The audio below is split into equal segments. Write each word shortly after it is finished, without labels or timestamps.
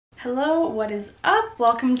Hello, what is up?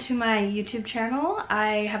 Welcome to my YouTube channel.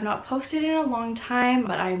 I have not posted in a long time,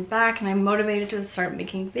 but I'm back and I'm motivated to start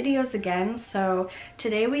making videos again. So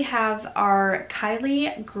today we have our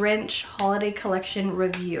Kylie Grinch holiday collection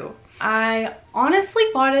review. I honestly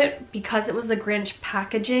bought it because it was the Grinch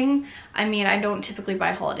packaging. I mean, I don't typically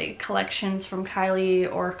buy holiday collections from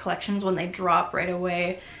Kylie or collections when they drop right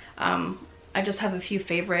away. I just have a few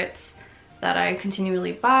favorites that I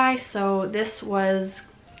continually buy, so this was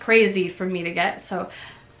crazy for me to get. So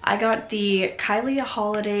I got the Kylie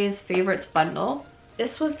Holidays Favorites bundle.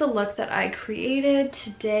 This was the look that I created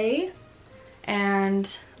today, and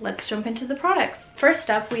let's jump into the products. First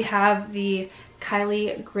up, we have the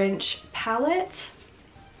Kylie Grinch palette.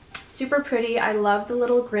 Super pretty. I love the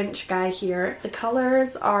little Grinch guy here. The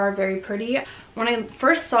colors are very pretty. When I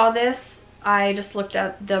first saw this, I just looked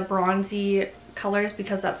at the bronzy colors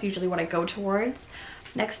because that's usually what I go towards.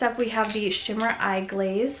 Next up, we have the Shimmer Eye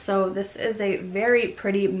Glaze. So this is a very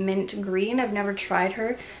pretty mint green. I've never tried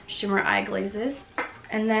her Shimmer Eye Glazes.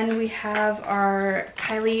 And then we have our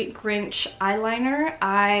Kylie Grinch eyeliner.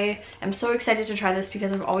 I am so excited to try this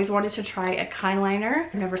because I've always wanted to try a Kyliner.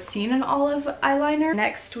 I've never seen an olive eyeliner.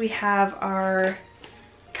 Next, we have our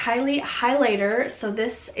Kylie highlighter. So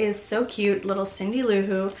this is so cute, little Cindy Lou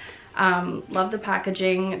Who. Love the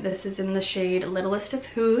packaging. This is in the shade Littlest of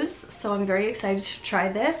Who's, so I'm very excited to try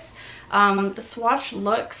this. The swatch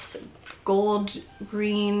looks gold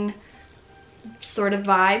green sort of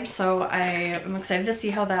vibe, so I am excited to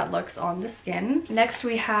see how that looks on the skin. Next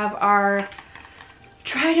we have our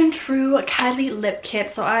tried and true Kylie lip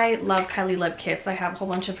kit. So I love Kylie lip kits. I have a whole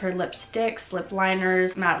bunch of her lipsticks, lip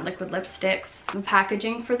liners, matte liquid lipsticks. The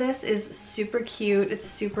packaging for this is super cute. It's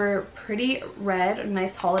super pretty red, a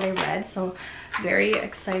nice holiday red, so very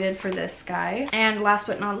excited for this guy. And last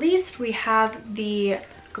but not least, we have the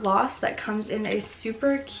gloss that comes in a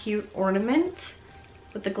super cute ornament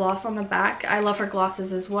with the gloss on the back. I love her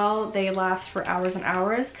glosses as well. They last for hours and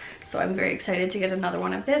hours. So I'm very excited to get another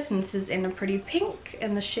one of this, and this is in a pretty pink,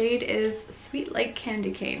 and the shade is Sweet Like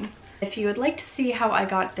Candy Cane. If you would like to see how I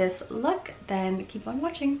got this look, then keep on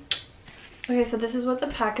watching. Okay, so this is what the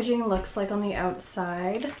packaging looks like on the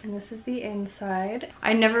outside, and this is the inside.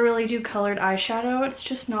 I never really do colored eyeshadow. It's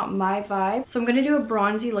just not my vibe. So I'm gonna do a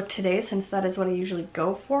bronzy look today since that is what I usually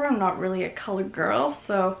go for. I'm not really a colored girl,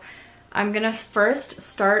 so I'm gonna first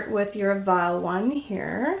start with your Vile one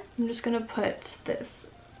here. I'm just gonna put this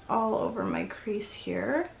all over my crease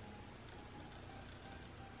here.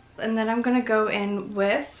 And then I'm gonna go in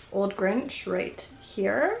with Old Grinch right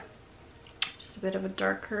here. Just a bit of a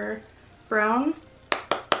darker brown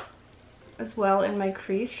as well in my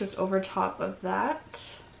crease, just over top of that.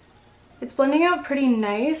 It's blending out pretty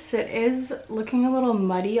nice. It is looking a little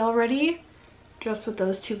muddy already, just with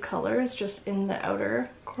those two colors just in the outer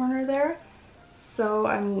corner there. So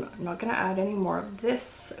I'm not going to add any more of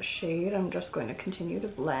this shade. I'm just going to continue to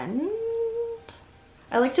blend.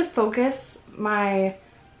 I like to focus my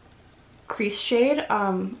crease shade.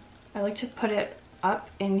 I like to put it up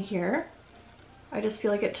in here. I just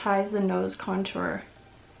feel like it ties the nose contour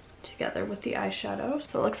together with the eyeshadow.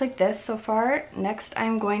 So it looks like this so far. Next,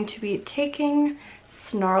 I'm going to be taking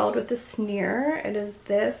Snarled with a Sneer. It is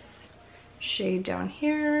this shade down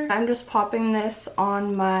here. I'm just popping this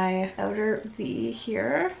on my outer V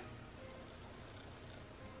here.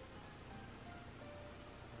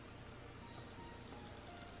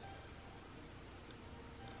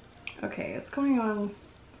 Okay, it's going on,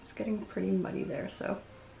 it's getting pretty muddy there, so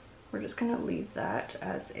we're just gonna leave that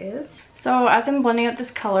as is. So as I'm blending out this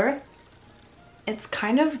color, it's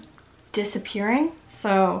kind of disappearing,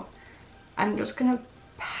 so I'm just gonna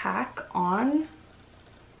pack on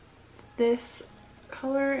this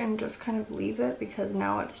color and just kind of leave it because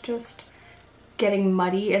now it's just getting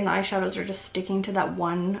muddy and the eyeshadows are just sticking to that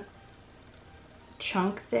one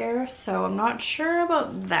chunk there. So I'm not sure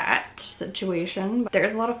about that situation, but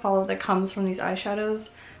there's a lot of fallout that comes from these eyeshadows,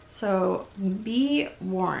 so be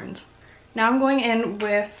warned. Now I'm going in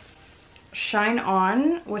with Shine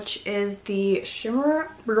On, which is the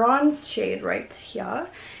shimmer bronze shade right here,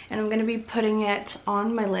 and I'm going to be putting it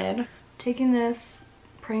on my lid, taking this,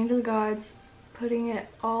 praying to the gods, putting it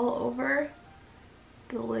all over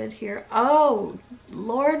the lid here. Oh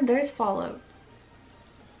Lord, there's fallout,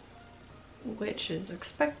 which is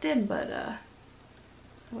expected, but I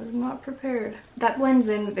was not prepared. That blends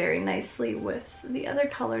in very nicely with the other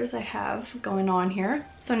colors I have going on here.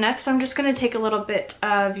 So next I'm just going to take a little bit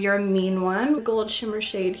of your Mean One, the gold shimmer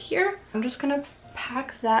shade here. I'm just going to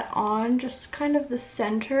pack that on just kind of the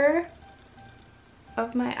center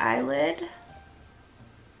of my eyelid.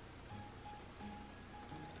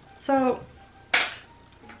 So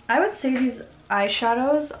I would say these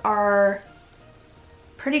eyeshadows are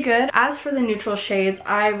pretty good. As for the neutral shades,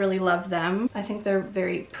 I really love them. I think they're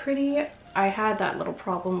very pretty. I had that little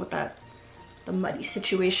problem with the muddy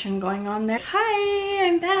situation going on there. Hi,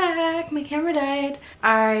 I'm back. My camera died.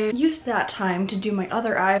 I used that time to do my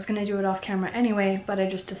other eye. I was gonna do it off camera anyway, but I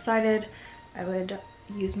just decided I would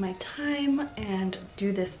use my time and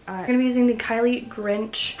do this eye. I'm gonna be using the Kylie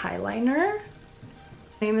Grinch eyeliner.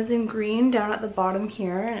 Name is in green down at the bottom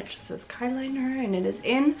here, and it just says Kyliner, and it is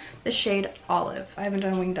in the shade Olive. I haven't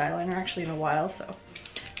done winged eyeliner actually in a while, so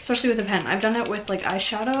especially with a pen. I've done it with like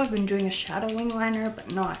eyeshadow. I've been doing a shadow wing liner,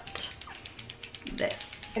 but not this.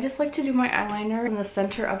 I just like to do my eyeliner in the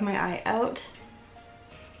center of my eye out.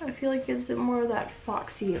 I feel like it gives it more of that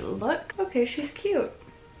foxy look. Okay, she's cute.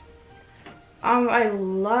 I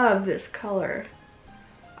love this color.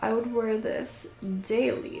 I would wear this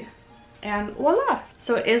daily. And voila!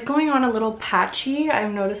 So it is going on a little patchy.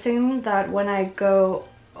 I'm noticing that when I go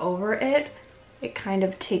over it, it kind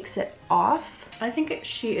of takes it off. I think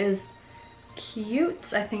she is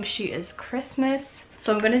cute. I think she is Christmas.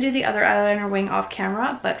 So I'm going to do the other eyeliner wing off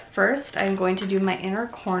camera, but first I'm going to do my inner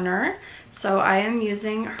corner. So I am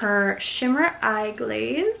using her Shimmer Eye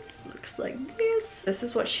Glaze. Looks like this. This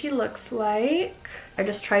is what she looks like. I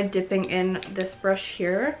just tried dipping in this brush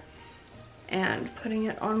here and putting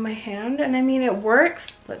it on my hand, and I mean, it works.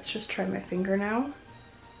 Let's just try my finger now.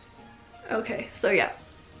 Okay, so yeah,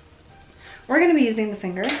 we're gonna be using the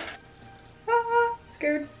finger. Ah,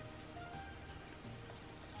 scared.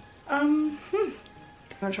 I'm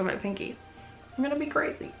gonna try my pinky. I'm gonna be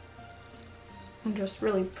crazy and just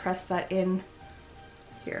really press that in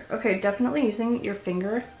here. Okay, definitely using your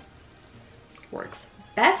finger works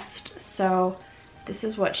best. So this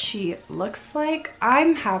is what she looks like.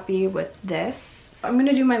 I'm happy with this. I'm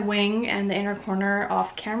gonna do my wing and the inner corner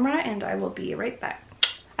off camera, and I will be right back.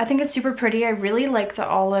 I think it's super pretty. I really like the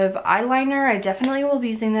olive eyeliner. I definitely will be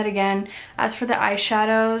using that again. As for the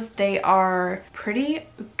eyeshadows, they are pretty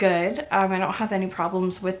good. I don't have any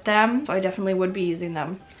problems with them, so I definitely would be using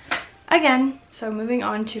them again. So moving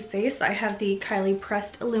on to face, I have the Kylie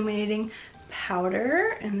Pressed Illuminating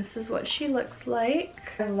Powder, and this is what she looks like.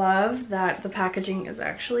 I love that the packaging is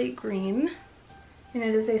actually green, and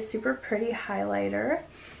it is a super pretty highlighter.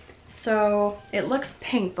 So it looks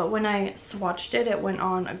pink, but when I swatched it, it went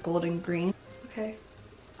on a golden green. Okay.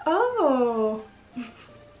 Oh!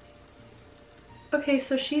 Okay,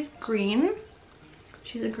 so she's green.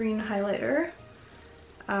 She's a green highlighter.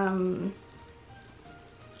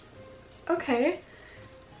 Okay.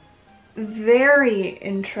 Very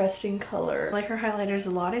interesting color. I like her highlighters a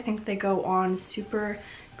lot. I think they go on super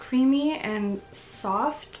creamy and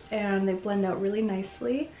soft, and they blend out really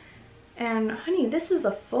nicely. And honey, this is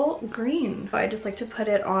a full green. I just like to put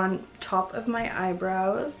it on top of my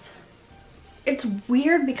eyebrows. It's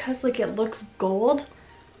weird because like it looks gold,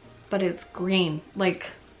 but it's green. Like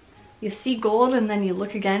you see gold and then you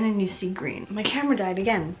look again and you see green. My camera died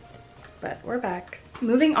again, but we're back.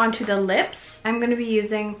 Moving on to the lips, I'm going to be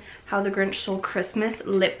using How the Grinch Stole Christmas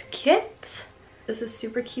lip kit. This is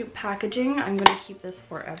super cute packaging. I'm going to keep this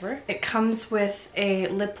forever. It comes with a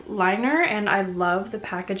lip liner, and I love the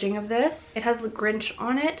packaging of this. It has the Grinch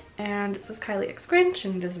on it, and it says Kylie X Grinch,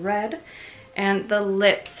 and it is red. And the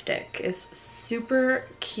lipstick is super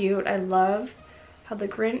cute. I love how the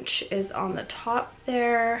Grinch is on the top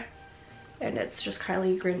there, and it's just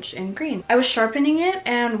Kylie Grinch in green. I was sharpening it,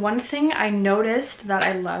 and one thing I noticed that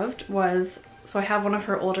I loved was, so I have one of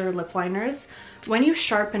her older lip liners. When you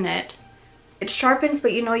sharpen it, it sharpens,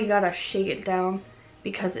 but you know you gotta shake it down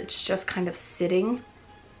because it's just kind of sitting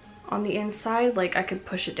on the inside. Like I could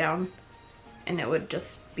push it down and it would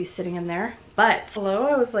just be sitting in there. But below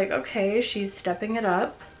I was like, okay, she's stepping it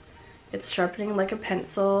up. It's sharpening like a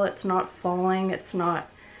pencil. It's not falling. It's not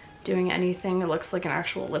doing anything. It looks like an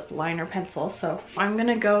actual lip liner pencil. So I'm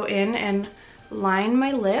gonna go in and line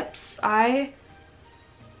my lips. I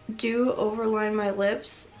do overline my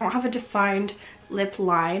lips. I don't have a defined lip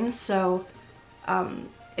line, so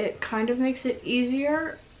it kind of makes it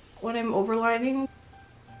easier when I'm overlining.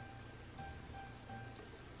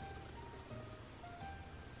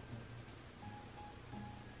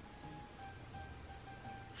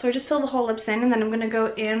 So I just fill the whole lips in, and then I'm going to go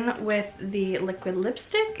in with the liquid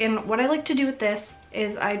lipstick. And what I like to do with this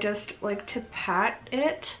is I just like to pat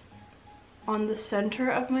it on the center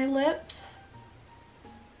of my lips.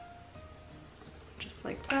 Just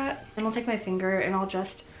like that. And I'll take my finger and I'll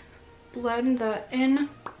just blend that in.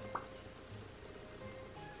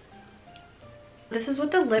 This is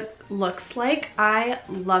what the lip looks like. I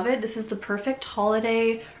love it. This is the perfect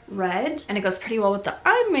holiday red, and it goes pretty well with the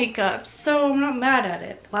eye makeup, so I'm not mad at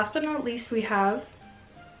it. Last but not least, we have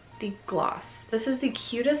the gloss. This is the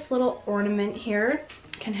cutest little ornament here.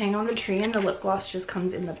 Can hang on the tree, and the lip gloss just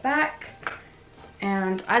comes in the back.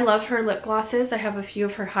 And I love her lip glosses. I have a few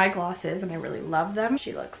of her high glosses and I really love them.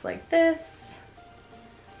 She looks like this.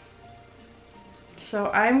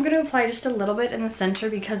 So I'm going to apply just a little bit in the center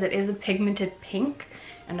because it is a pigmented pink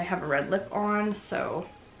and I have a red lip on, so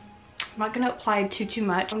I'm not going to apply too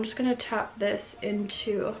much. I'm just going to tap this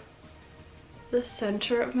into the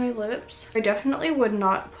center of my lips. I definitely would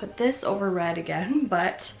not put this over red again,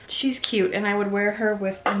 but she's cute and I would wear her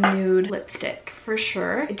with a nude lipstick for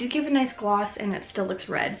sure. It did give a nice gloss and it still looks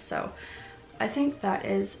red, so I think that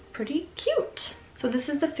is pretty cute. So this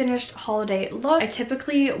is the finished holiday look. I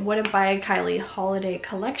typically wouldn't buy a Kylie holiday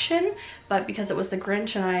collection, but because it was the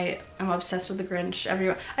Grinch and I am obsessed with the Grinch, I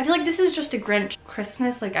feel like this is just a Grinch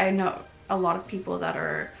Christmas. Like, I know a lot of people that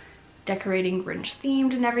are decorating Grinch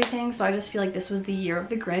themed and everything, so I just feel like this was the year of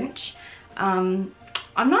the Grinch. I'm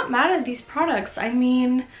not mad at these products. I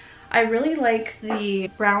mean, I really like the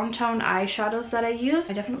brown tone eyeshadows that I use.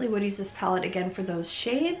 I definitely would use this palette again for those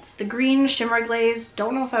shades. The green shimmer glaze,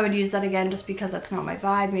 don't know if I would use that again just because that's not my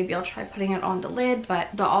vibe. Maybe I'll try putting it on the lid, but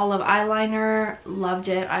the olive eyeliner, loved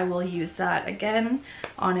it. I will use that again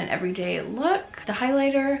on an everyday look. The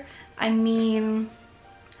highlighter, I mean,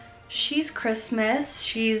 she's Christmas.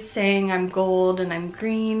 She's saying I'm gold and I'm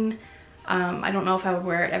green. I don't know if I would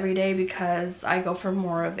wear it every day because I go for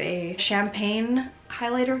more of a champagne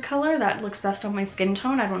highlighter color that looks best on my skin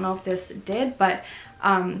tone. I don't know if this did, but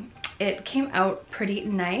it came out pretty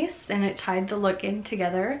nice and it tied the look in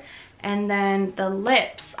together. And then the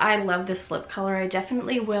lips, I love this lip color. I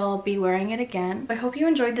definitely will be wearing it again. I hope you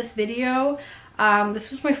enjoyed this video. This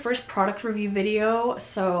was my first product review video,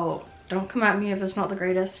 so don't come at me if it's not the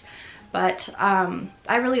greatest. But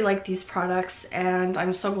I really like these products and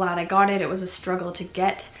I'm so glad I got it. It was a struggle to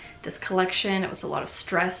get this collection. It was a lot of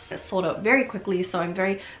stress. It sold out very quickly, so I'm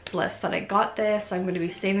very blessed that I got this. I'm going to be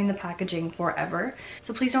saving the packaging forever.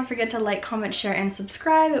 So please don't forget to like, comment, share, and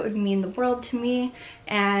subscribe. It would mean the world to me.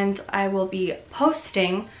 And I will be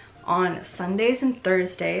posting on Sundays and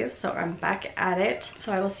Thursdays, so I'm back at it.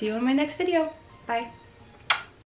 So I will see you in my next video. Bye.